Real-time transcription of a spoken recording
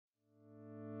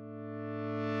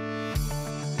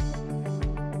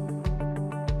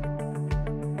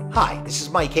Hi, this is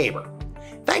Mike Haber.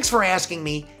 Thanks for asking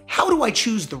me, how do I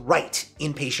choose the right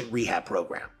inpatient rehab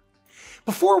program?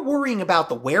 Before worrying about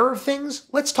the where of things,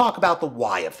 let's talk about the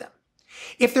why of them.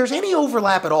 If there's any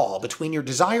overlap at all between your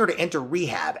desire to enter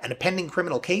rehab and a pending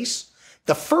criminal case,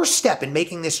 the first step in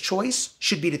making this choice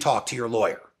should be to talk to your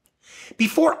lawyer.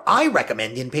 Before I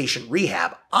recommend inpatient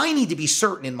rehab, I need to be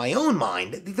certain in my own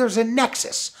mind that there's a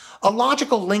nexus, a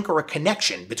logical link or a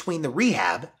connection between the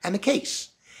rehab and the case.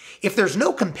 If there's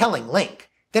no compelling link,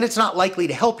 then it's not likely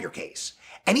to help your case.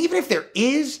 And even if there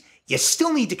is, you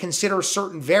still need to consider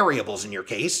certain variables in your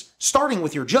case, starting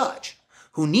with your judge,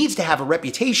 who needs to have a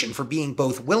reputation for being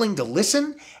both willing to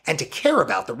listen and to care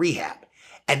about the rehab.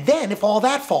 And then, if all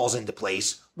that falls into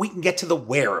place, we can get to the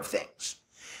where of things.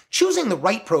 Choosing the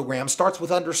right program starts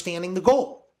with understanding the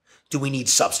goal. Do we need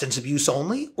substance abuse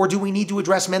only, or do we need to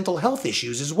address mental health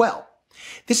issues as well?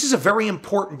 This is a very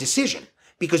important decision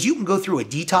because you can go through a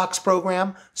detox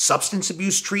program, substance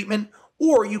abuse treatment,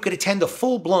 or you could attend a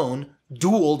full-blown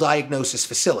dual diagnosis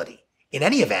facility. In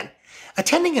any event,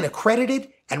 attending an accredited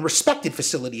and respected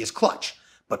facility is clutch,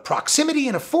 but proximity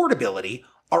and affordability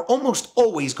are almost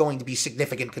always going to be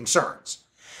significant concerns.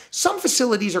 Some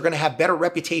facilities are going to have better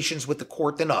reputations with the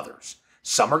court than others.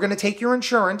 Some are going to take your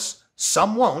insurance,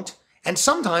 some won't, and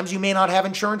sometimes you may not have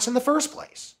insurance in the first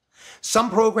place.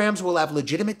 Some programs will have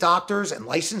legitimate doctors and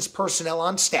licensed personnel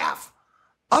on staff.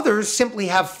 Others simply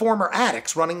have former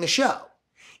addicts running the show.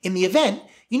 In the event,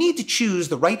 you need to choose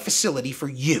the right facility for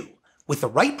you, with the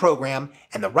right program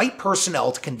and the right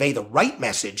personnel to convey the right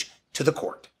message to the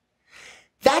court.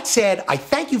 That said, I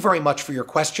thank you very much for your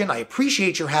question. I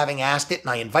appreciate your having asked it,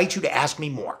 and I invite you to ask me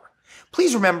more.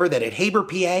 Please remember that at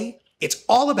HaberPA, it's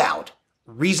all about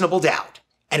reasonable doubt.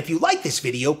 And if you like this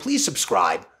video, please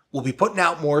subscribe. We'll be putting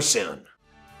out more soon.